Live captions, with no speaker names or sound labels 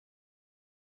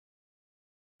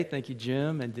Thank you,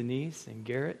 Jim and Denise and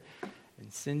Garrett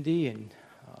and Cindy and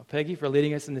Peggy for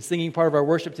leading us in the singing part of our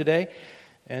worship today.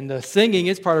 And singing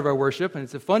is part of our worship, and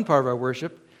it's a fun part of our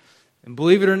worship. And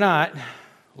believe it or not,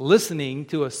 listening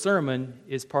to a sermon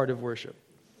is part of worship.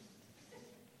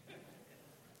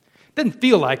 Doesn't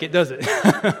feel like it, does it?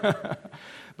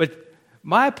 But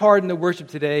my part in the worship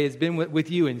today has been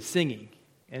with you in singing.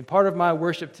 And part of my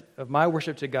worship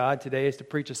to God today is to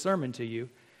preach a sermon to you.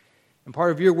 And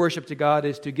part of your worship to God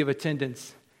is to give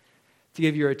attendance, to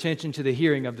give your attention to the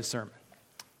hearing of the sermon.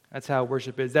 That's how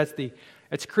worship is.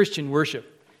 That's Christian worship.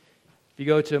 If you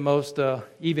go to most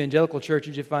evangelical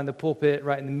churches, you find the pulpit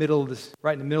right in the middle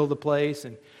of the place,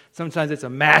 and sometimes it's a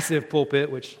massive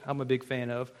pulpit, which I'm a big fan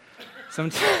of.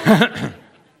 Sometimes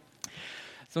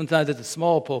it's a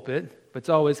small pulpit, but it's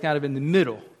always kind of in the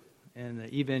middle in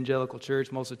the evangelical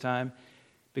church most of the time,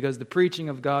 because the preaching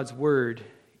of God's word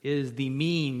is the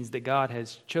means that God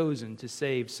has chosen to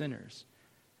save sinners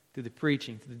through the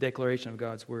preaching, through the declaration of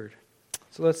God's word.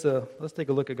 So let's take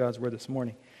a look at God's word this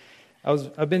morning.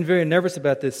 I've been very nervous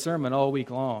about this sermon all week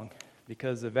long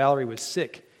because Valerie was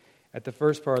sick at the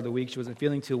first part of the week. She wasn't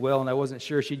feeling too well, and I wasn't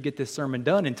sure she'd get this sermon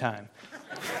done in time.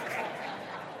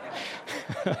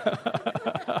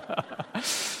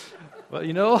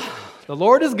 Well, the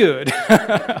Lord is good.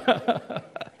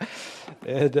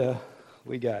 And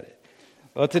we got it.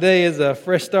 Well, today is a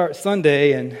Fresh Start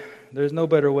Sunday, and there's no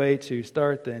better way to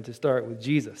start than to start with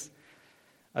Jesus.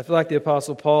 I feel like the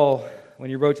Apostle Paul, when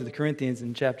he wrote to the Corinthians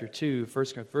in chapter 2, 1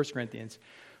 Corinthians,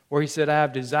 where he said, I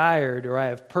have desired or I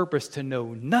have purposed to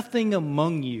know nothing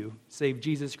among you save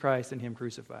Jesus Christ and Him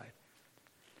crucified.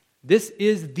 This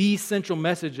is the central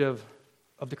message of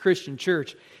the Christian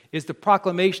church, is the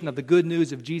proclamation of the good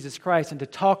news of Jesus Christ, and to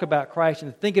talk about Christ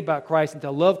and to think about Christ and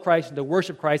to love Christ and to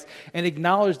worship Christ and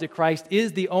acknowledge that Christ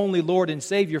is the only Lord and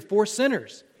Savior for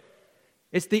sinners.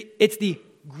 It's the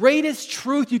greatest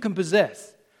truth you can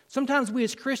possess. Sometimes we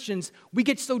as Christians, we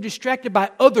get so distracted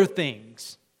by other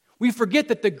things. We forget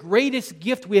that the greatest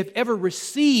gift we have ever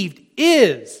received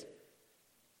is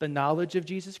the knowledge of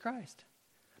Jesus Christ.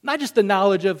 Not just the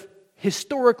knowledge of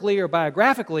historically or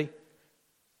biographically,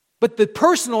 but the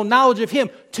personal knowledge of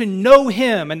Him, to know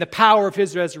Him and the power of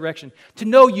His resurrection, to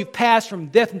know you've passed from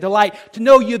death into light, to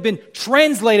know you've been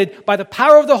translated by the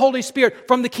power of the Holy Spirit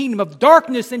from the kingdom of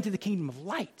darkness into the kingdom of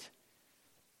light.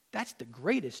 That's the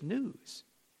greatest news.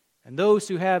 And those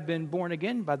who have been born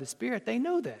again by the Spirit, they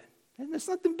know that. And there's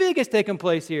something big has taken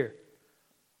place here.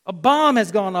 A bomb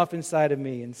has gone off inside of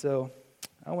me. And so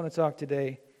I want to talk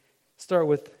today, start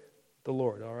with the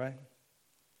Lord, all right?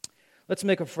 Let's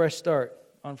make a fresh start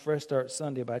on Fresh Start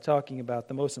Sunday by talking about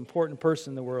the most important person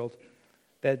in the world,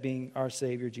 that being our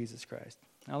Savior, Jesus Christ.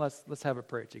 Now let's have a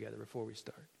prayer together before we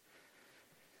start.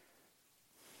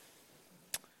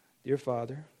 Dear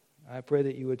Father, I pray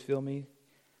that you would fill me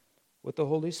with the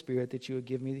Holy Spirit, that you would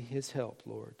give me His help,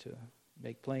 Lord, to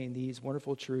make plain these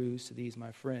wonderful truths to these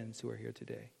my friends who are here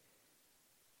today.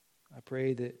 I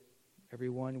pray that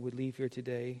everyone would leave here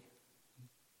today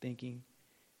thinking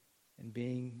and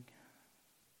being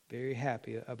very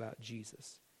happy about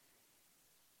Jesus.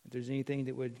 If there's anything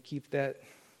that would keep that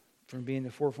from being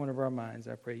the forefront of our minds,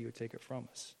 I pray you would take it from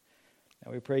us.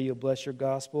 Now we pray you'll bless your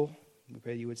gospel. We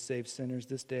pray you would save sinners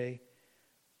this day.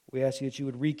 We ask you that you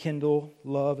would rekindle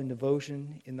love and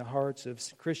devotion in the hearts of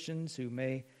Christians who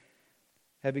may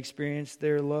have experienced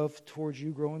their love towards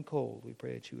you growing cold. We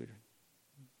pray that you would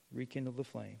rekindle the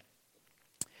flame.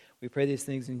 We pray these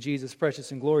things in Jesus'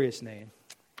 precious and glorious name.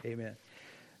 Amen.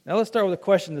 Now let's start with a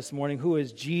question this morning. Who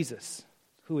is Jesus?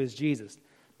 Who is Jesus?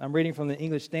 I'm reading from the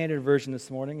English Standard Version this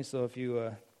morning, so if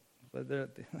you... the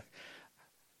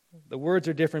words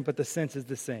are different, but the sense is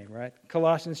the same, right?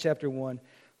 Colossians chapter 1,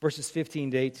 verses 15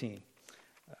 to 18.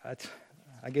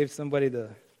 I gave somebody the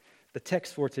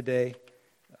text for today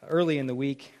early in the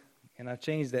week, and I've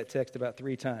changed that text about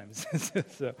 3 times.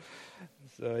 so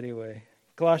anyway,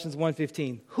 Colossians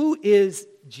 1:15. Who is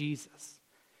Jesus?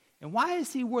 And why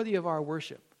is He worthy of our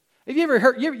worship? Have you ever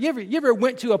heard? You ever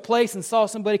went to a place and saw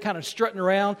somebody kind of strutting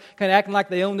around, kind of acting like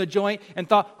they own the joint, and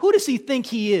thought, who does he think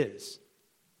he is?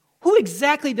 Who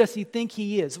exactly does he think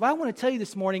he is? Well, I want to tell you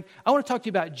this morning, I want to talk to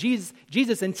you about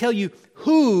Jesus and tell you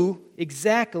who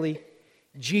exactly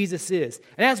Jesus is.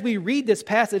 And as we read this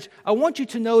passage, I want you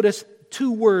to notice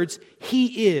 2 words,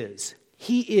 He is.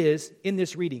 He is in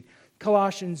this reading.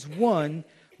 Colossians 1,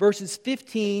 verses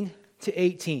 15 to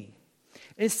 18.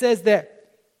 It says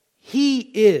that He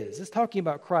is, it's talking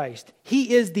about Christ,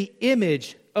 He is the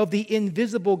image of the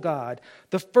invisible God,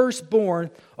 the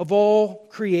firstborn of all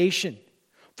creation.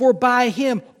 For by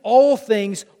Him all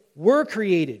things were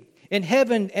created, in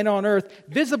heaven and on earth,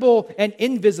 visible and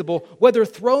invisible, whether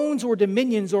thrones or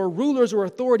dominions or rulers or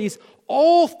authorities,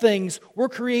 all things were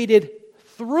created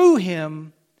through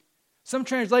him. Some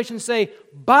translations say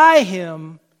by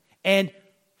him and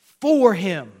for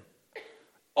him.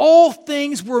 All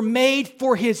things were made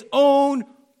for his own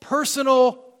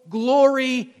personal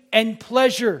glory and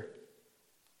pleasure.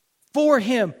 For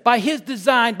him, by his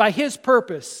design, by his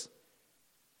purpose,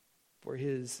 for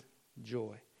his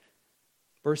joy.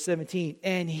 Verse 17,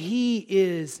 and he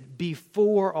is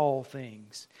before all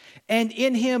things, and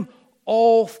in him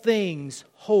all things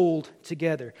hold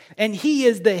together. And he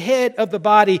is the head of the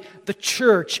body, the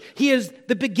church. He is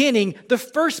the beginning, the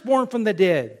firstborn from the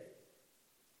dead,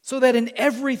 so that in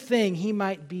everything he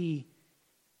might be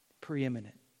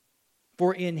preeminent.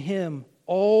 For in him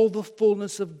all the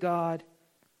fullness of God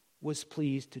was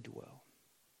pleased to dwell.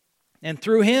 And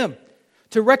through him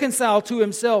to reconcile to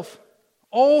himself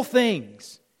all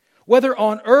things, whether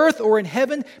on earth or in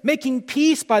heaven, making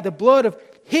peace by the blood of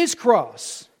his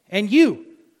cross. And you,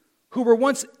 who were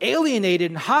once alienated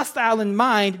and hostile in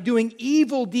mind, doing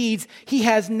evil deeds, he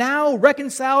has now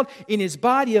reconciled in his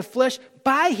body of flesh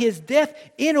by his death,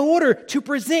 in order to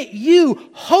present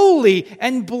you holy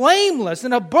and blameless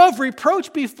and above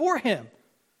reproach before him.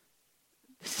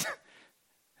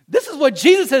 This is what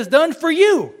Jesus has done for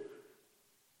you.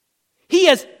 He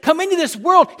has come into this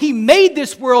world, he made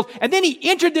this world, and then he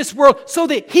entered this world so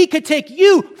that he could take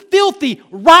you, filthy,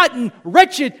 rotten,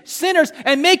 wretched sinners,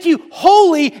 and make you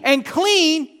holy and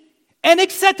clean and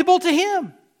acceptable to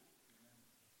him.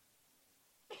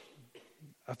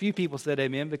 A few people said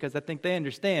amen because I think they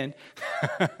understand.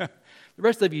 The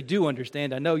rest of you do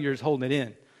understand. I know you're just holding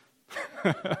it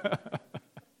in.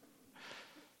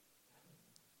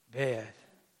 Man,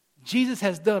 Jesus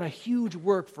has done a huge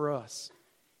work for us.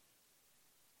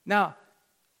 Now,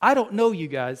 I don't know you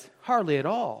guys hardly at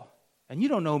all, and you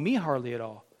don't know me hardly at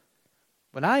all,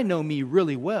 but I know me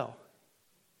really well.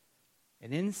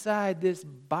 And inside this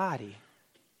body,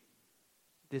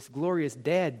 this glorious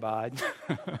dad bod,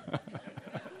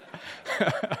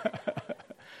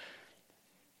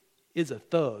 is a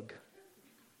thug,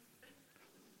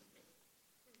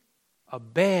 a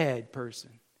bad person,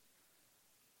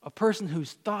 a person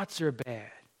whose thoughts are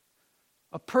bad,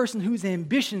 a person whose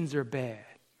ambitions are bad,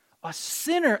 a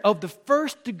sinner of the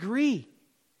first degree.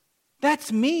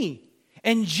 That's me.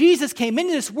 And Jesus came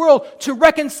into this world to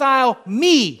reconcile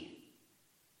me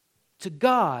to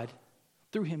God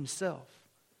through himself.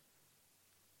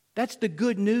 That's the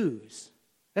good news.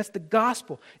 That's the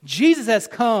gospel. Jesus has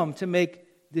come to make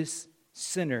this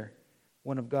sinner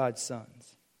one of God's sons.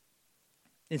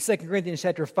 In 2 Corinthians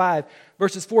chapter 5,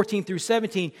 verses 14 through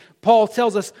 17, Paul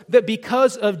tells us that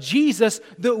because of Jesus,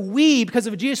 because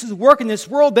of Jesus' work in this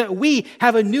world, that we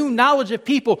have a new knowledge of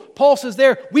people. Paul says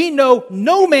there, we know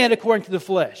no man according to the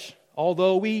flesh,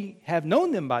 although we have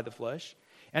known them by the flesh.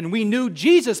 And we knew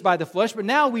Jesus by the flesh, but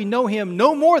now we know him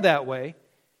no more that way.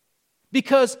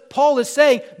 Because Paul is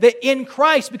saying that in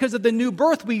Christ, because of the new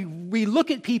birth, we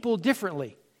look at people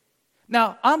differently.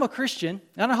 Now, I'm a Christian,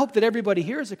 and I hope that everybody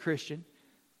here is a Christian.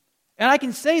 And I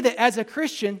can say that as a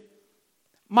Christian,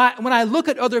 when I look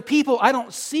at other people, I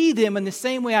don't see them in the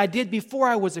same way I did before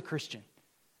I was a Christian.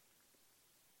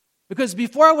 Because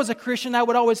before I was a Christian, I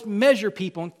would always measure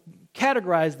people and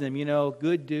categorize them,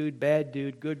 good dude,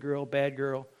 good girl, bad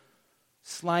girl,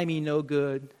 slimy, no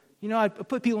good. I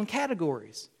put people in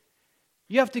categories.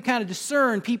 You have to kind of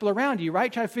discern people around you,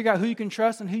 right? Try to figure out who you can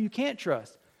trust and who you can't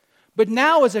trust. But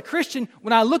now as a Christian,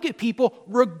 when I look at people,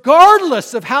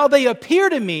 regardless of how they appear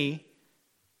to me,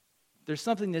 there's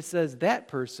something that says that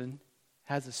person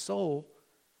has a soul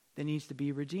that needs to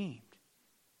be redeemed.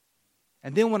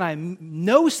 And then when I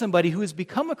know somebody who has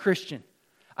become a Christian,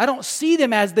 I don't see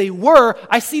them as they were,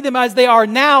 I see them as they are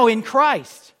now in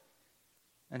Christ.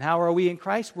 And how are we in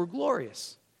Christ? We're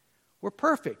glorious. We're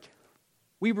perfect.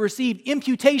 We've received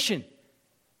imputation.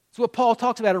 That's what Paul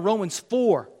talks about in Romans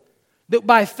 4. That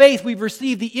by faith we've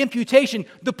received the imputation,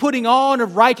 the putting on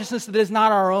of righteousness that is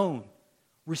not our own.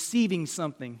 Receiving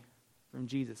something from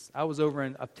Jesus. I was over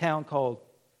in a town called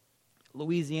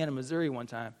Louisiana, Missouri one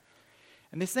time.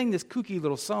 And they sang this kooky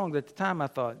little song that at the time I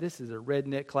thought, this is a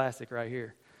redneck classic right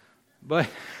here. But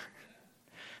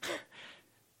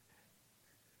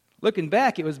looking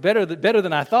back, it was better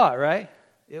than I thought, right?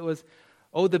 It was,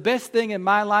 oh, the best thing in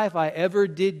my life I ever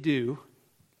did do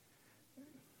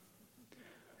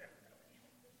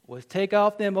was take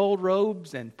off them old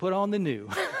robes and put on the new.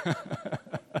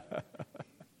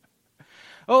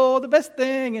 Oh, the best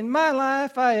thing in my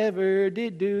life I ever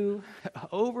did do.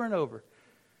 Over and over.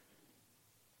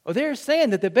 Or they're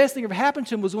saying that the best thing ever happened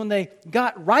to them was when they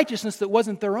got righteousness that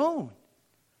wasn't their own.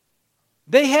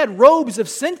 They had robes of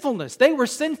sinfulness. They were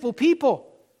sinful people.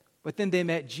 But then they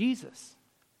met Jesus.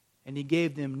 And He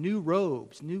gave them new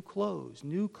robes, new clothes,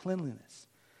 new cleanliness,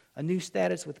 a new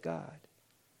status with God.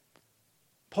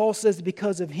 Paul says that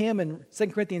because of Him in 2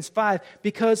 Corinthians 5,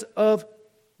 because of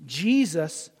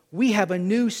Jesus, we have a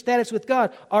new status with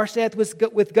God. Our status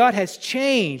with God has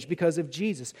changed because of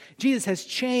Jesus. Jesus has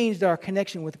changed our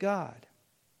connection with God.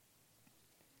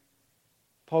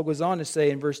 Paul goes on to say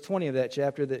in verse 20 of that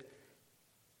chapter that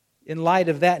in light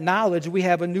of that knowledge, we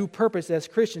have a new purpose as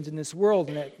Christians in this world.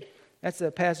 And that's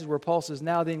a passage where Paul says,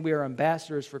 now then we are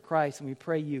ambassadors for Christ, and we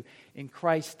pray you in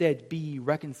Christ's stead be ye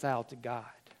reconciled to God.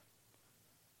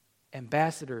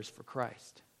 Ambassadors for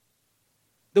Christ.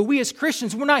 That we as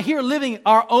Christians, we're not here living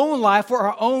our own life for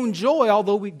our own joy,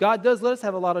 although God does let us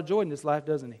have a lot of joy in this life,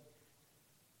 doesn't He?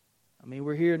 I mean,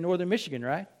 we're here in northern Michigan,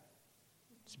 right?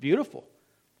 It's beautiful.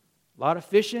 A lot of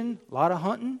fishing, a lot of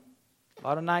hunting, a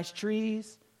lot of nice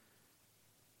trees,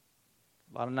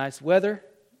 a lot of nice weather,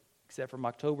 except from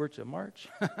October to March.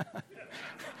 At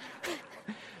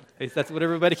least that's what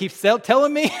everybody keeps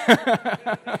telling me.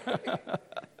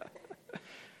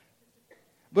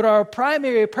 But our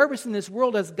primary purpose in this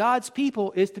world as God's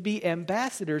people is to be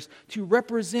ambassadors, to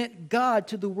represent God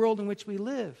to the world in which we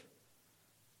live,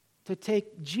 to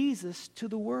take Jesus to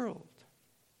the world.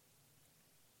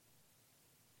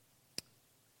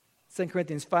 2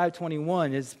 Corinthians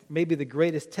 5:21 is maybe the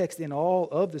greatest text in all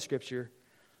of the Scripture,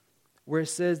 where it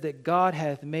says that God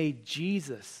hath made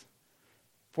Jesus,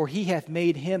 for He hath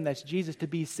made Him, that's Jesus, to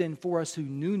be sin for us who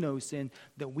knew no sin,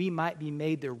 that we might be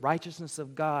made the righteousness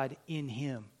of God in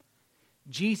Him.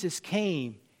 Jesus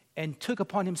came and took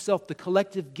upon Himself the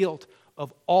collective guilt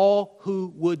of all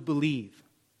who would believe.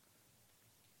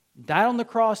 Died on the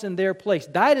cross in their place,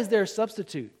 died as their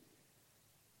substitute.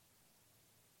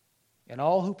 And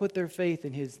all who put their faith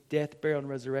in His death, burial, and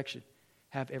resurrection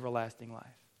have everlasting life.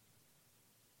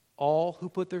 All who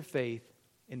put their faith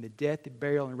in the death, the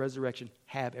burial, and resurrection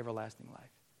have everlasting life.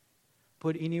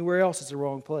 Put anywhere else is the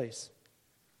wrong place.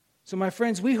 So my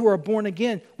friends, we who are born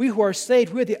again, we who are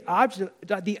saved, we are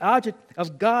the object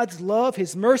of God's love,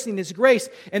 His mercy, and His grace.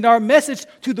 And our message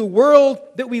to the world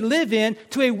that we live in,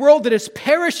 to a world that is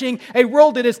perishing, a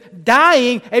world that is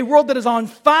dying, a world that is on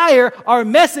fire, our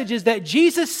message is that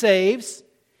Jesus saves,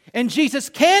 and Jesus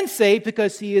can save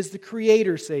because He is the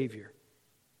Creator Savior.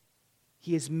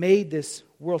 He has made this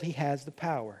world. He has the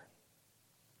power.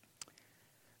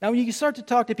 Now, when you start to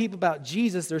talk to people about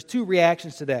Jesus, there's two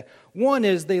reactions to that. One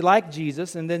is they like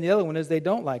Jesus, and then the other one is they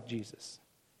don't like Jesus.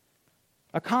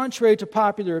 Contrary to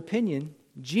popular opinion,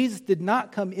 Jesus did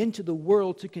not come into the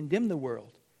world to condemn the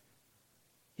world.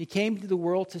 He came into the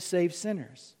world to save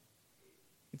sinners.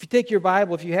 If you take your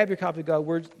Bible, if you have your copy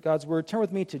of God's Word, turn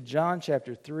with me to John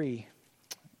chapter 3.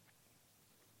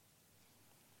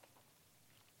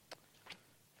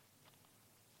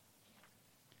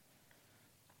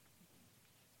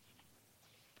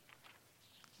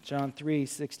 John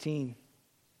 3:16.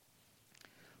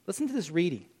 Listen to this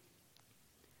reading.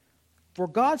 For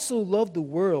God so loved the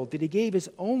world that He gave His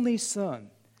only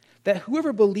Son, that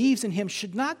whoever believes in Him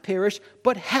should not perish,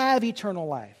 but have eternal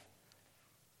life.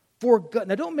 For God,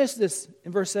 now don't miss this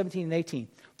in verse 17 and 18.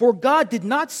 For God did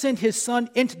not send His Son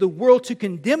into the world to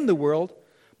condemn the world,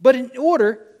 but in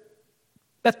order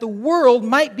that the world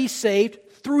might be saved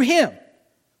through Him.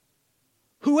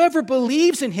 Whoever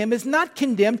believes in Him is not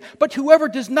condemned, but whoever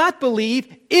does not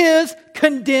believe is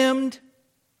condemned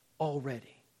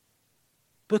already,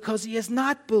 because he has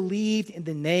not believed in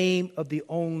the name of the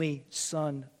only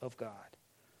Son of God.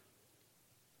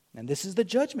 And this is the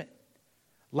judgment.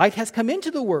 Light has come into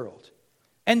the world,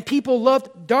 and people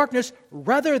loved darkness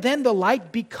rather than the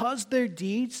light because their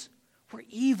deeds were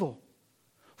evil.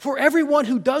 For everyone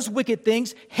who does wicked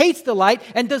things hates the light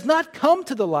and does not come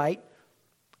to the light,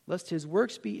 lest his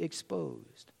works be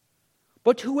exposed.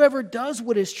 But whoever does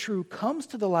what is true comes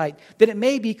to the light, that it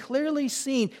may be clearly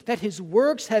seen that his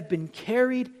works have been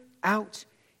carried out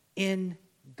in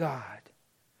God.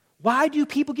 Why do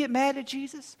people get mad at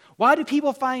Jesus? Why do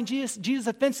people find Jesus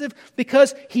offensive?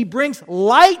 Because He brings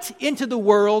light into the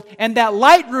world, and that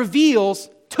light reveals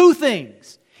two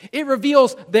things. It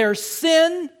reveals their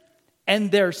sin and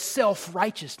their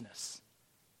self-righteousness.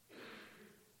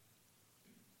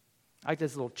 I like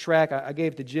this little track I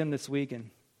gave to Jim this week,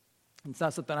 and it's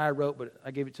not something I wrote, but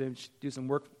I gave it to him to do some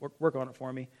work on it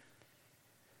for me.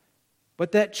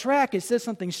 But that track, it says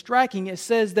something striking. It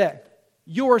says that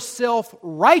your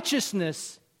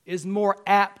self-righteousness is more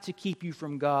apt to keep you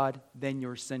from God than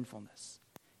your sinfulness.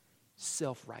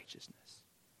 Self-righteousness.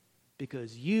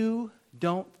 because you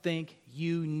don't think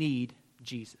you need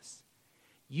Jesus.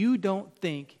 You don't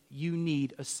think you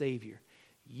need a Savior.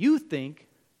 You think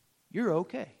you're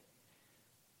okay.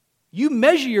 You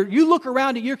look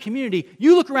around at your community,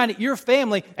 you look around at your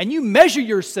family, and you measure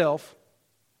yourself.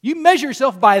 You measure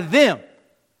yourself by them.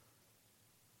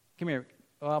 Come here.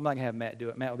 Well, I'm not going to have Matt do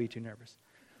it. Matt will be too nervous.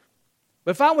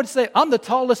 But if I were to say, I'm the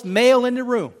tallest male in the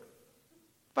room.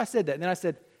 If I said that, and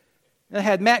then I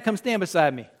had Matt come stand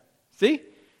beside me. See?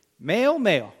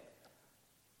 Male.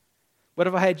 But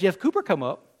if I had Jeff Cooper come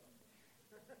up,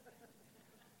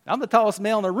 I'm the tallest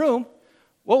male in the room,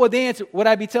 what would the answer? Would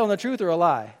I be telling the truth or a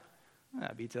lie?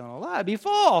 I'd be telling a lie. I'd be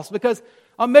false because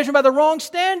I'm measured by the wrong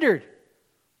standard.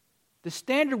 The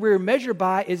standard we're measured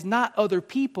by is not other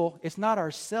people. It's not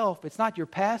ourself. It's not your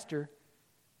pastor.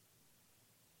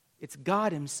 It's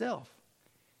God Himself.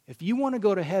 If you want to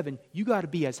go to heaven, you got to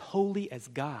be as holy as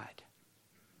God.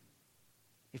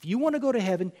 If you want to go to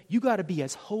heaven, you got to be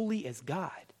as holy as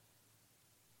God.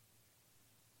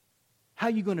 How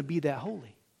are you going to be that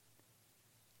holy?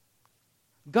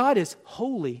 God is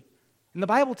holy. And the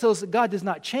Bible tells us that God does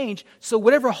not change. So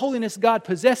whatever holiness God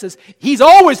possesses, He's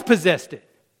always possessed it.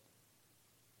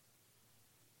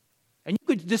 And you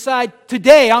could decide,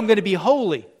 today I'm going to be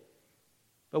holy.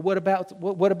 But what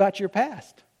about your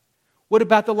past? What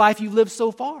about the life you've lived so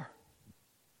far?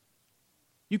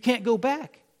 You can't go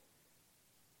back.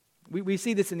 We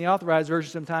see this in the Authorized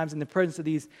Version sometimes in the presence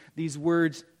of these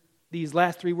words, these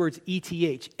last three words,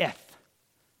 ETH, eth.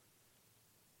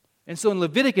 And so in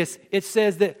Leviticus, it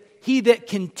says that he that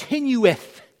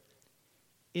continueth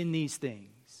in these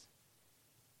things.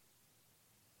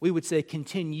 We would say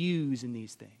continues in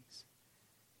these things.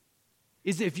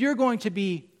 Is if you're going to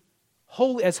be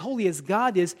holy as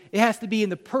God is, it has to be in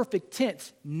the perfect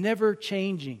tense, never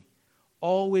changing,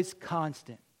 always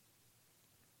constant.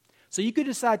 So you could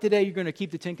decide today you're going to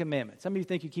keep the Ten Commandments. How many of you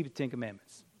think you keep the Ten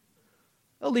Commandments?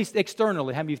 At least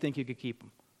externally, how many of you think you could keep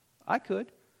them? I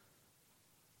could.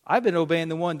 I've been obeying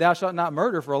the one, thou shalt not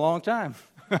murder, for a long time.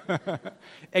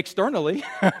 Externally.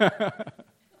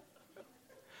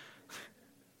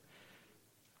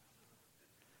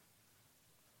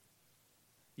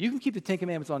 You can keep the Ten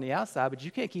Commandments on the outside, but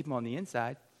you can't keep them on the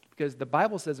inside, because the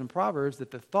Bible says in Proverbs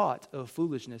that the thought of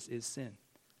foolishness is sin.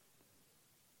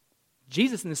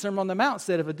 Jesus in the Sermon on the Mount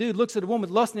said if a dude looks at a woman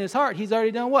with lust in his heart, he's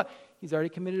already done what? He's already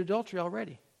committed adultery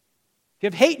already. If you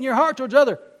have hate in your heart towards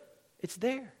other, it's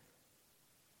there.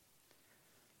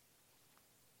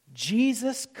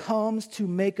 Jesus comes to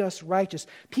make us righteous.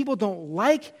 People don't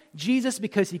like Jesus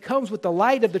because He comes with the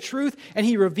light of the truth and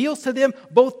He reveals to them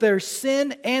both their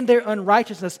sin and their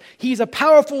unrighteousness. He's a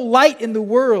powerful light in the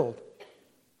world.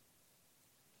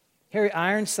 Harry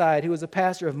Ironside, who was a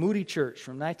pastor of Moody Church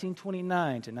from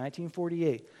 1929 to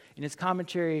 1948, in his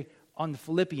commentary on the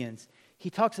Philippians, he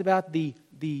talks about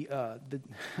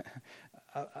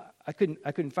I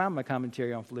couldn't find my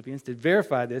commentary on Philippians to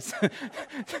verify this,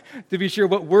 to be sure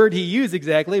what word he used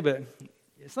exactly, but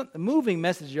it's not, the moving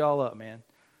messes you all up, man.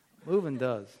 Moving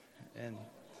does. And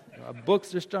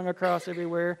books are strung across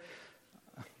everywhere.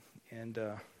 And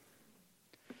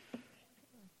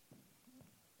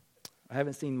I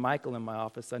haven't seen Michael in my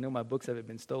office. I know my books haven't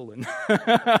been stolen.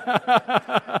 But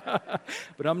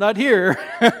I'm not here.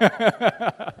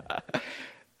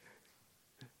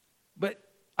 But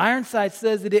Ironside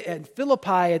says that at Philippi,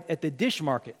 at the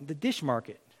market,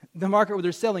 the market where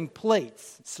they're selling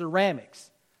plates,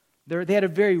 ceramics, they had a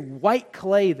very white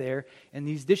clay there, and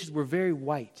these dishes were very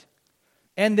white.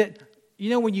 And that,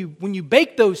 when you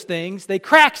bake those things, they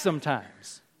crack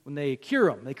sometimes. When they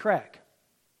cure them, they crack.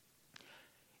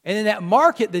 And in that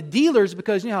market, the dealers,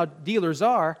 because you know how dealers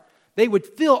are, they would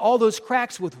fill all those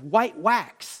cracks with white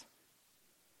wax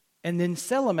and then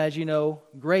sell them as,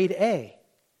 grade A.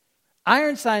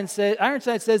 Ironside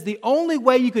says the only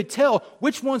way you could tell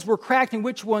which ones were cracked and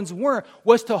which ones weren't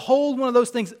was to hold one of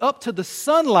those things up to the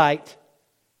sunlight,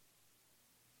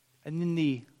 and then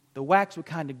the wax would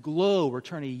kind of glow or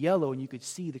turn a yellow and you could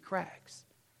see the cracks.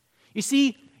 You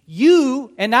see,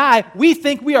 you and I, we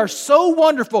think we are so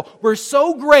wonderful, we're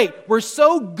so great, we're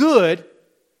so good,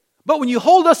 but when you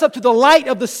hold us up to the light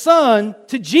of the sun,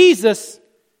 to Jesus,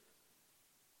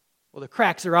 well, the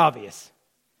cracks are obvious.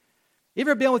 You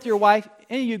ever been with your wife?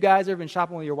 Any of you guys ever been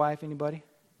shopping with your wife? Anybody?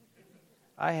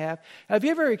 I have. Have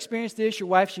you ever experienced this? Your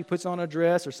wife, she puts on a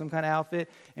dress or some kind of outfit,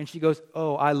 and she goes,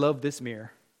 "Oh, I love this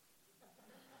mirror."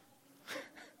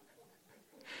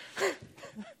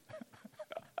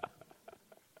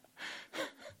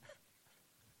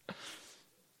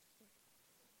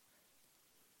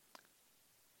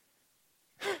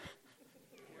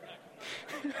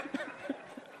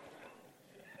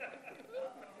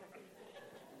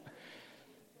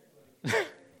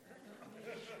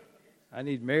 I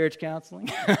need marriage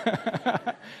counseling.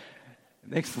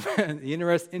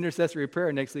 The intercessory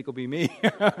prayer next week will be me.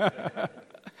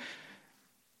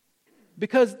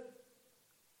 Because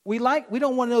we don't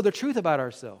want to know the truth about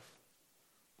ourselves.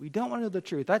 We don't want to know the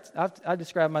truth. I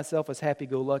describe myself as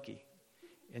happy-go-lucky.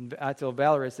 And I tell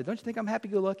Valerie, I said, don't you think I'm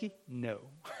happy-go-lucky? No.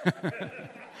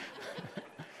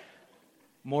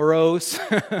 Morose,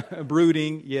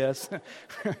 brooding, yes.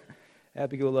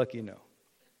 Happy-go-lucky, no.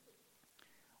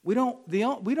 We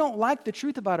don't like the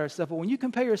truth about ourselves, but when you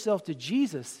compare yourself to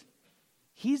Jesus,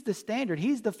 He's the standard.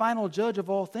 He's the final judge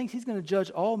of all things. He's going to judge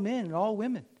all men and all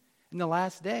women in the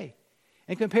last day.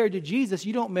 And compared to Jesus,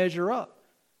 you don't measure up.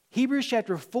 Hebrews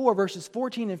chapter 4, verses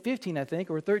 14 and 15, I think,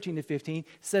 or 13 to 15,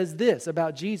 says this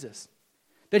about Jesus,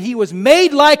 that He was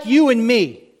made like you and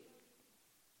me.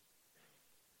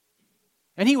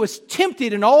 And He was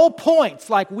tempted in all points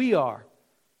like we are.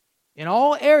 In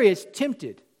all areas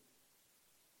tempted.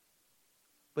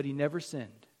 But He never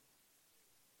sinned.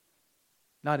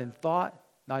 Not in thought,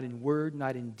 not in word,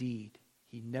 not in deed.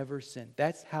 He never sinned.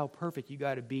 That's how perfect you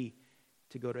got to be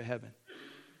to go to heaven.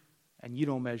 And you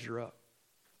don't measure up.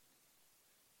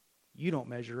 You don't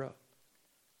measure up.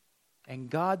 And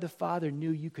God the Father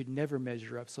knew you could never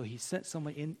measure up, so He sent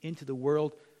someone into the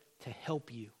world to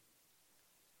help you.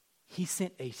 He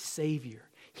sent a Savior.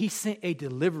 He sent a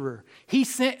deliverer. He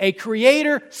sent a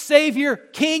creator, Savior,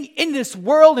 King in this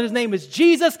world, and His name is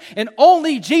Jesus. And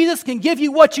only Jesus can give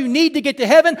you what you need to get to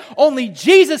heaven. Only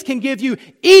Jesus can give you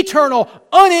eternal,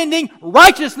 unending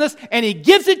righteousness, and He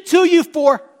gives it to you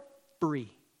for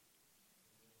free.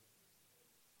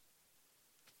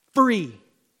 Free.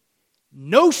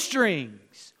 No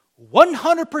strings.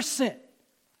 100%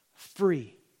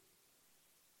 free.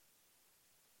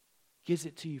 Gives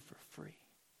it to you for free.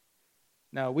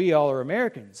 Now, we all are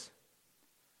Americans.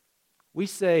 We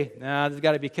say, nah, there's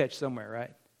got to be a catch somewhere,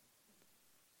 right?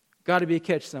 Got to be a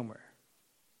catch somewhere.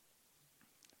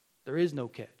 There is no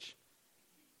catch.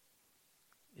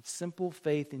 It's simple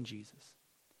faith in Jesus.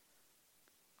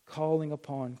 Calling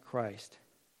upon Christ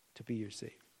to be your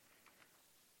Savior.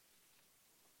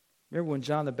 Remember when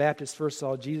John the Baptist first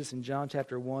saw Jesus in John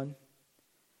chapter 1?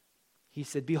 He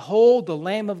said, behold the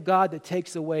Lamb of God that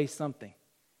takes away something.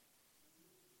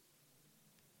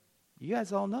 You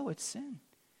guys all know it's sin.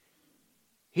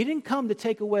 He didn't come to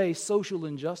take away social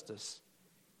injustice.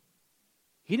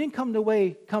 He didn't come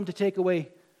to take away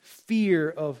fear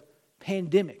of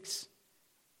pandemics.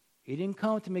 He didn't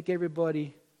come to make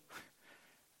everybody,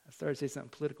 I started to say something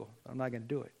political, but I'm not going to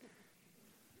do it.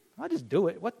 I'll just do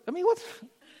it.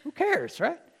 Who cares,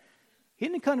 right? He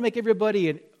didn't come to make everybody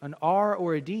an R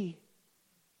or a D.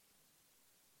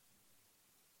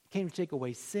 He came to take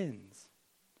away sins.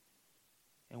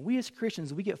 And we as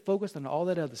Christians, we get focused on all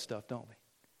that other stuff, don't we?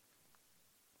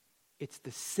 It's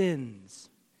the sins.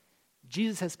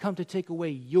 Jesus has come to take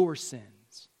away your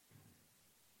sins.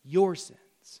 Your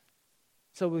sins.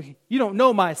 So you don't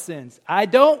know my sins. I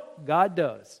don't. God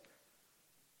does.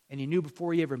 And He knew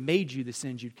before He ever made you the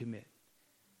sins you'd commit.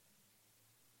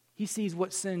 He sees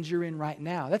what sins you're in right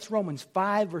now. That's Romans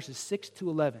 5, verses 6 to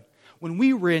 11. When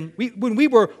we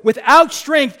were without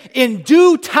strength, in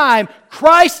due time,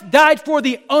 Christ died for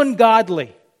the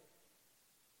ungodly.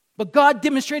 But God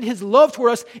demonstrated His love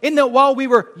toward us in that while we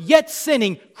were yet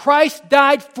sinning, Christ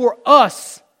died for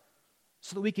us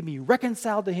so that we can be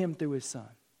reconciled to Him through His Son.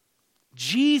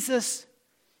 Jesus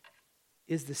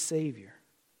is the Savior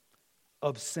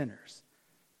of sinners.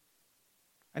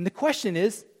 And the question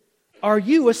is, are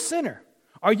you a sinner?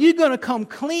 Are you going to come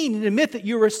clean and admit that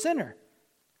you're a sinner?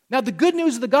 Now, the good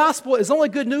news of the gospel is only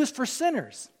good news for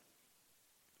sinners.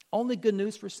 Only good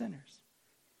news for sinners.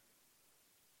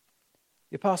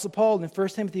 The Apostle Paul in 1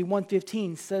 Timothy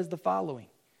 1:15 says the following.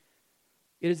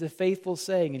 It is a faithful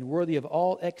saying and worthy of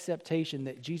all acceptation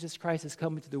that Jesus Christ has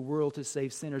come into the world to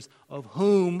save sinners, of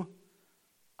whom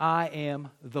I am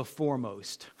the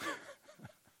foremost.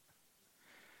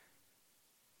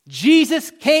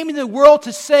 Jesus came into the world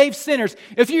to save sinners.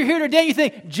 If you're here today and you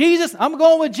think, Jesus, I'm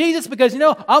going with Jesus because,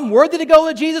 I'm worthy to go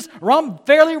with Jesus, or I'm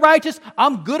fairly righteous,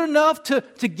 I'm good enough to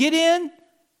get in.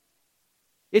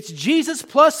 It's Jesus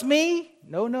plus me.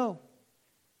 No.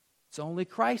 It's only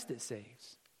Christ that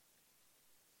saves.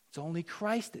 It's only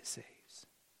Christ that saves.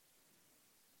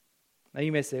 Now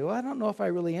you may say, well, I don't know if I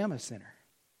really am a sinner.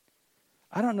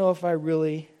 I don't know if I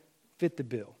really fit the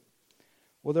bill.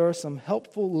 Well, there are some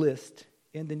helpful lists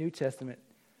in the New Testament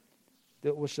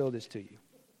that will show this to you.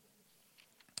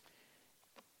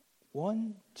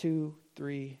 1, 2,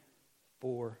 3,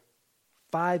 4,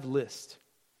 5 lists.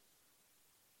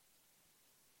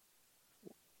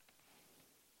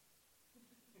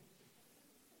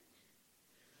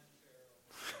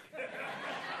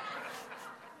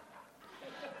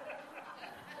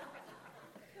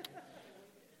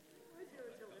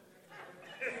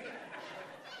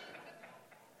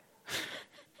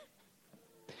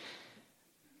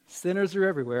 Sinners are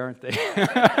everywhere, aren't they?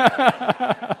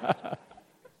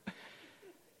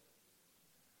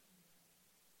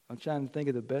 I'm trying to think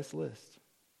of the best list.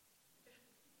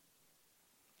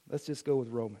 Let's just go with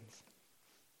Romans.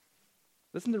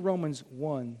 Listen to Romans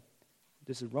 1.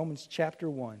 This is Romans chapter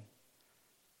 1.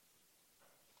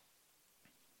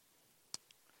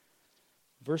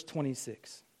 Verse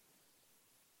 26.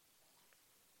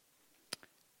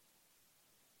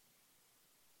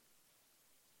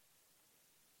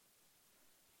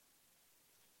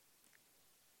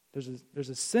 There's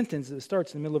a sentence that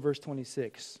starts in the middle of verse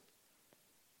 26.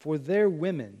 For their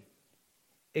women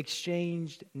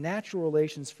exchanged natural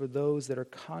relations for those that are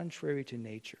contrary to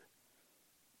nature.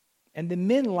 And the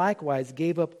men likewise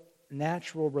gave up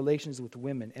natural relations with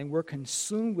women and were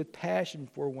consumed with passion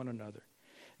for one another.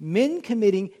 Men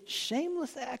committing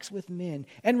shameless acts with men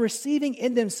and receiving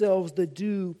in themselves the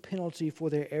due penalty for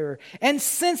their error. And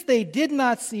since they did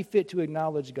not see fit to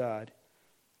acknowledge God,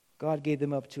 God gave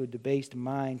them up to a debased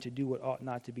mind to do what ought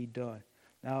not to be done.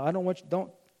 Now, I don't want you,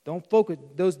 don't focus.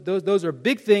 Those are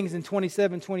big things in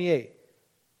 27, 28.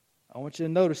 I want you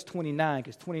to notice 29,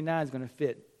 because 29 is going to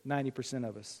fit 90%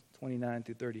 of us, 29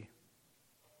 through 30.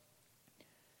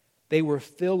 They were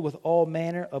filled with all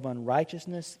manner of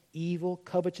unrighteousness, evil,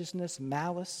 covetousness,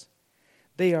 malice.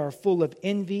 They are full of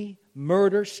envy,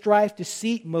 murder, strife,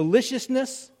 deceit,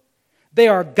 maliciousness. They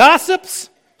are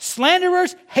gossips,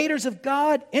 slanderers, haters of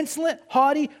God, insolent,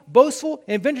 haughty, boastful,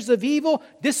 inventors of evil,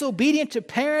 disobedient to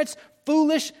parents,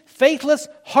 foolish, faithless,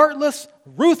 heartless,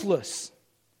 ruthless.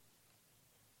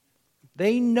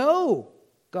 They know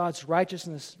God's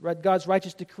righteousness, God's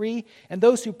righteous decree, and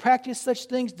those who practice such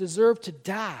things deserve to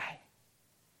die.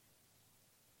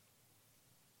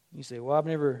 You say, well,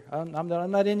 I'm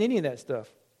not in any of that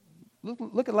stuff.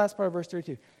 Look at the last part of verse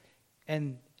 32.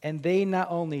 And they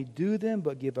not only do them,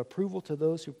 but give approval to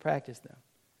those who practice them.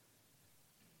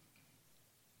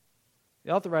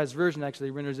 The Authorized Version actually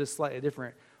renders this slightly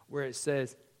different, where it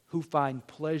says, who find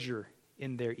pleasure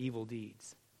in their evil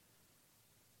deeds.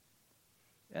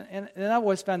 And I've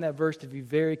always found that verse to be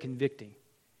very convicting.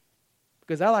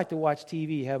 Because I like to watch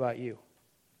TV. How about you?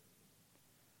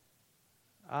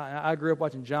 I grew up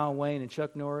watching John Wayne and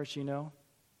Chuck Norris, you know.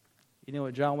 You know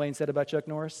what John Wayne said about Chuck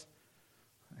Norris?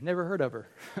 I never heard of her.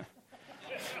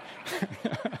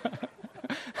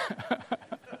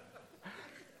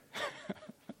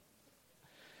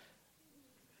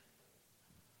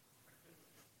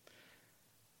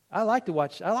 I like to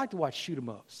watch shoot 'em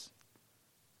ups.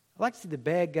 I like to see the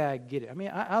bad guy get it. I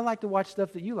mean, I like to watch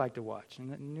stuff that you like to watch.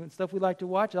 And stuff we like to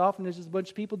watch, often there's just a bunch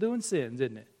of people doing sins,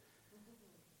 isn't it?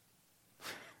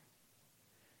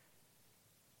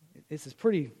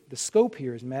 The scope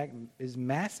here is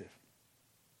massive.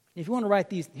 If you want to write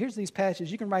here's these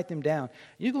passages, you can write them down.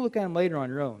 You can look at them later on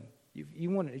your own. If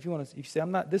you say,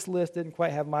 this list didn't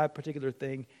quite have my particular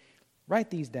thing, write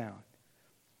these down.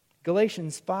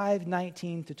 Galatians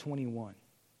 5:19 to 21.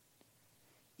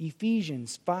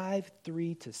 Ephesians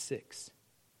 5:3 to 6.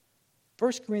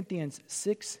 1 Corinthians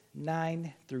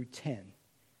 6:9 through 10.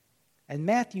 And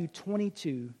Matthew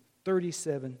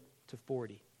 22:37 to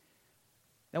 40.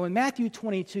 Now in Matthew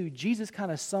 22, Jesus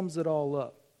kind of sums it all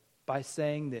up by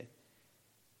saying that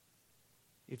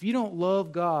if you don't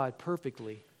love God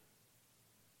perfectly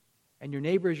and your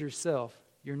neighbor as yourself,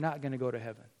 you're not going to go to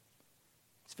heaven.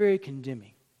 It's very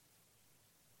condemning.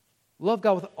 Love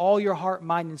God with all your heart,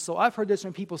 mind, and soul. I've heard this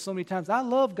from people so many times. I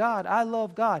love God. I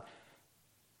love God.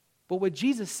 But what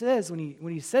Jesus says when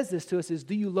he says this to us is,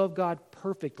 do you love God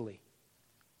perfectly?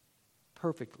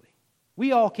 Perfectly.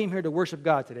 We all came here to worship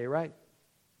God today, right?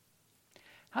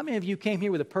 How many of you came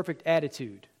here with a perfect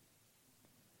attitude?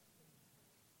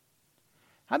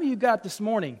 How many of you got up this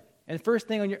morning and the first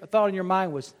thing thought in your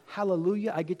mind was,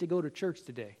 hallelujah, I get to go to church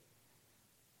today?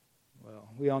 Well,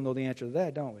 we all know the answer to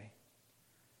that, don't we?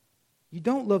 You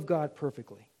don't love God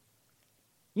perfectly.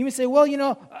 You may say, well,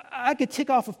 I could tick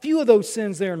off a few of those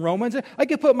sins there in Romans. I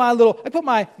could put my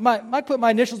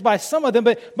initials by some of them,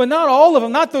 but not all of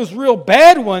them, not those real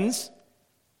bad ones.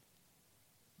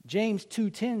 James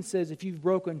 2:10 says if you've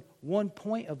broken one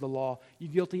point of the law,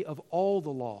 you're guilty of all the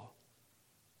law.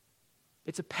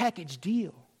 It's a package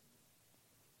deal.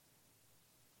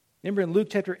 Remember in Luke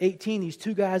chapter 18, these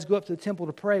two guys go up to the temple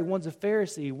to pray. One's a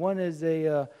Pharisee, one is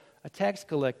a tax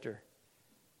collector.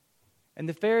 And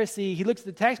the Pharisee, he looks at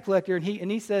the tax collector and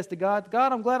he says to God,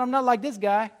 God, I'm glad I'm not like this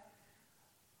guy.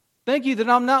 Thank you that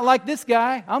I'm not like this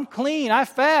guy. I'm clean. I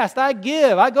fast. I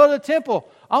give. I go to the temple.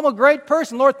 I'm a great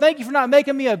person. Lord, thank you for not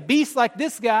making me a beast like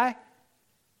this guy.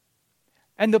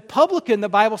 And the publican, the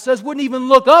Bible says, wouldn't even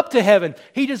look up to heaven.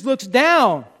 He just looks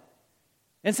down.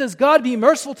 and says, God, be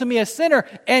merciful to me, a sinner.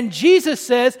 And Jesus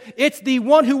says, it's the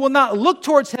one who will not look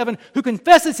towards heaven, who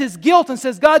confesses his guilt and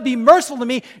says, God, be merciful to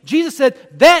me. Jesus said,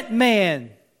 that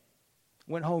man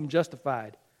went home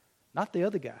justified, not the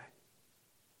other guy.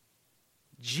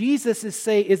 Jesus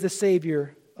is the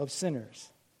Savior of sinners.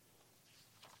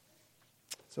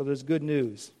 So there's good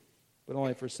news, but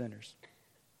only for sinners.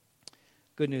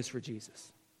 Good news for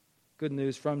Jesus. Good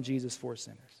news from Jesus for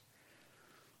sinners.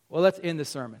 Well, let's end the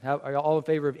sermon. Are you all in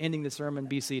favor of ending the sermon?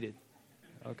 Be seated.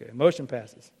 Okay, motion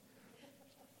passes.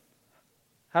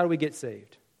 How do we get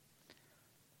saved?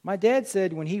 My dad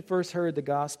said when he first heard the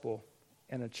gospel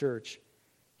in a church,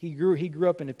 he grew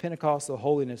up in a Pentecostal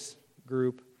holiness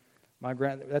group.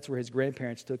 That's where his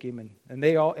grandparents took him, and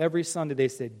they all every Sunday they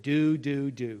said, do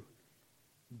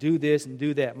this and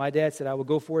do that. My dad said I would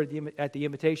go for it at the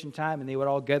invitation time, and they would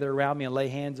all gather around me and lay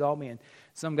hands on me, and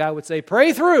some guy would say,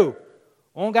 pray through.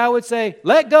 One guy would say,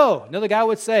 let go. Another guy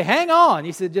would say, hang on.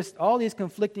 He said, just all these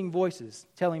conflicting voices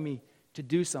telling me to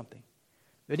do something.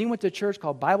 Then he went to a church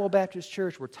called Bible Baptist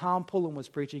Church where Tom Pullen was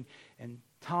preaching, and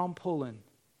Tom Pullen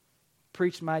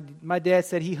preached. My dad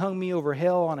said he hung me over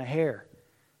hell on a hair.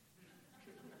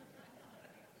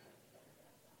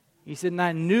 He said, and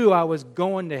I knew I was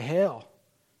going to hell.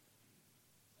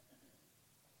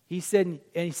 He said,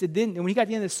 then when he got to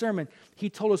the end of the sermon, he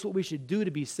told us what we should do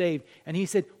to be saved. And he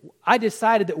said, I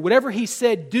decided that whatever he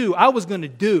said do, I was going to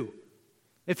do.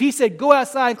 If he said, go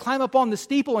outside, climb up on the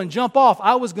steeple and jump off,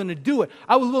 I was going to do it.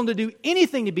 I was willing to do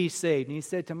anything to be saved. And he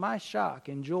said, to my shock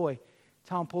and joy,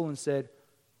 Tom Pullen said,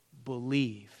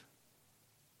 believe.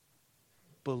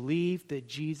 Believe that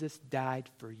Jesus died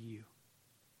for you.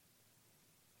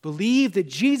 Believe that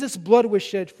Jesus' blood was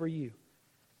shed for you.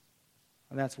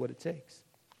 And that's what it takes.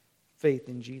 Faith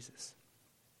in Jesus.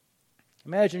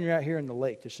 Imagine you're out here in the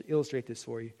lake, to illustrate this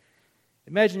for you.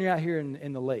 Imagine you're out here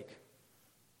in the lake,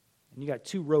 and you got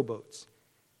two rowboats,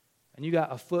 and you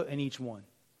got a foot in each one.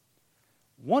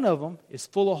 One of them is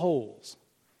full of holes,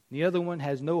 and the other one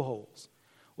has no holes.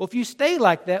 Well, if you stay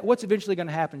like that, what's eventually going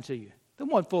to happen to you? The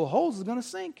one full of holes is going to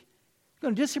sink. It's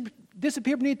going to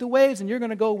disappear beneath the waves, and you're going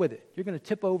to go with it. You're going to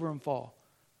tip over and fall.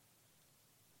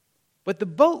 But the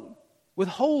boat with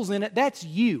holes in it, that's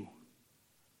you.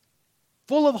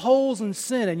 Full of holes and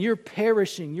sin, and you're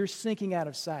perishing, you're sinking out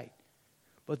of sight.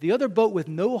 But the other boat with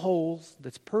no holes,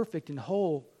 that's perfect and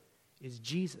whole, is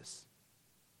Jesus.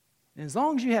 And as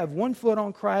long as you have one foot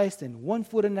on Christ and one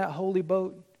foot in that holy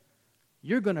boat,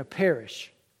 you're going to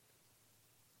perish.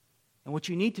 And what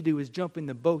you need to do is jump in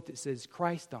the boat that says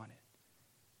Christ on it.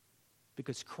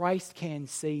 Because Christ can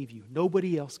save you.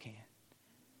 Nobody else can.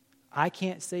 I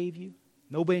can't save you.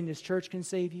 Nobody in this church can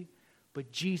save you. But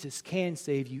Jesus can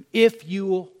save you if you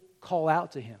will call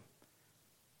out to Him.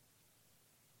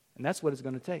 And that's what it's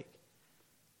going to take.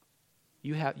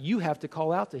 You have to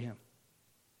call out to Him.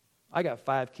 I got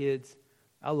 5 kids.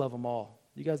 I love them all.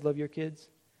 You guys love your kids?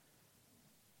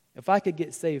 If I could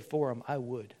get saved for them, I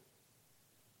would.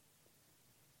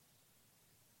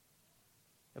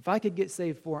 If I could get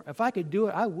saved for them, if I could do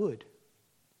it, I would.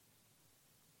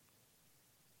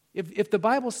 If the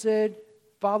Bible said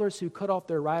fathers who cut off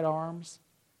their right arms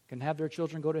can have their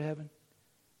children go to heaven,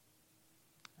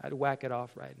 I'd whack it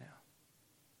off right now.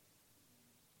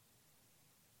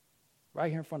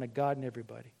 Right here in front of God and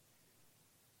everybody.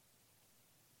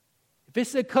 If it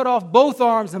said cut off both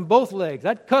arms and both legs,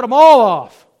 I'd cut them all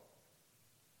off.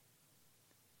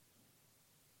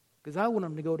 Because I want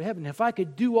them to go to heaven. If I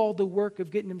could do all the work of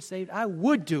getting them saved, I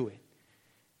would do it.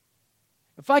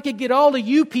 If I could get all of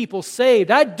you people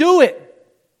saved, I'd do it.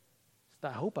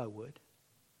 I hope I would.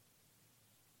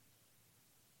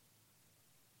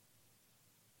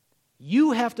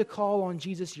 You have to call on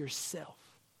Jesus yourself.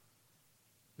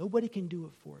 Nobody can do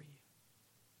it for you.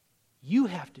 You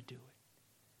have to do it.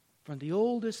 From the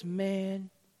oldest man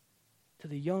to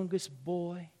the youngest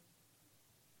boy,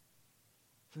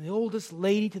 from the oldest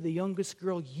lady to the youngest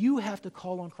girl, you have to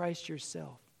call on Christ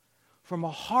yourself. From a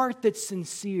heart that's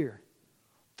sincere.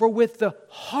 For with the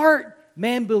heart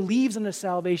man believes in the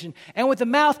salvation, and with the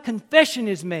mouth confession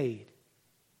is made.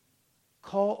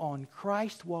 Call on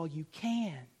Christ while you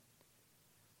can.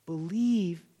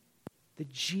 Believe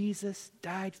that Jesus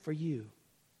died for you.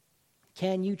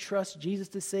 Can you trust Jesus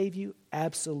to save you?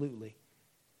 Absolutely.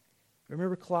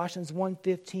 Remember Colossians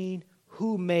 1:15?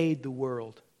 Who made the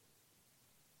world?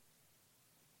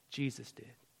 Jesus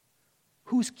did.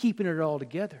 Who's keeping it all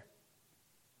together?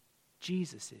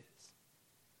 Jesus is.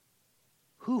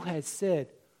 Who has said,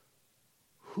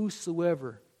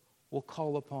 whosoever will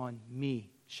call upon me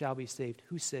shall be saved?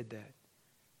 Who said that?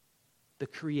 The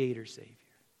Creator Savior.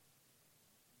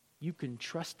 You can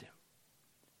trust Him.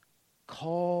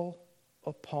 Call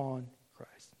upon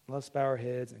Christ. Let's bow our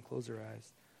heads and close our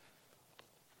eyes.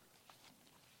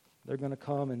 They're going to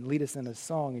come and lead us in a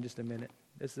song in just a minute.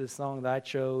 This is a song that I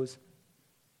chose.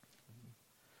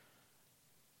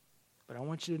 But I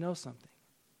want you to know something.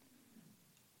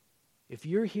 If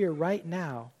you're here right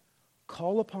now,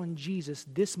 call upon Jesus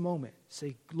this moment.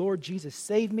 Say, Lord Jesus,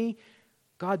 save me.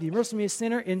 God, be merciful to me, a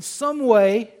sinner. In some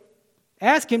way,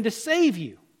 ask Him to save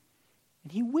you.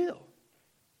 And He will.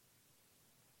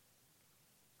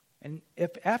 And if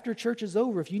after church is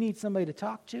over, if you need somebody to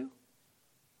talk to,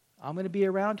 I'm going to be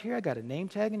around here. I got a name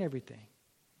tag and everything.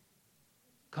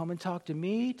 Come and talk to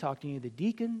me, talk to any of the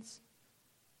deacons.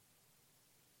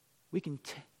 We can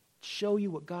show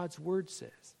you what God's Word says.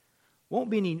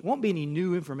 Won't be any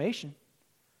new information.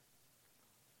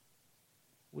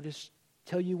 We'll just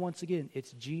tell you once again,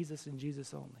 it's Jesus and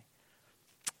Jesus only.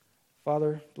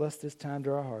 Father, bless this time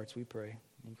to our hearts, we pray.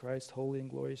 In Christ's holy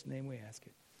and glorious name we ask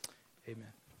it.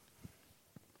 Amen.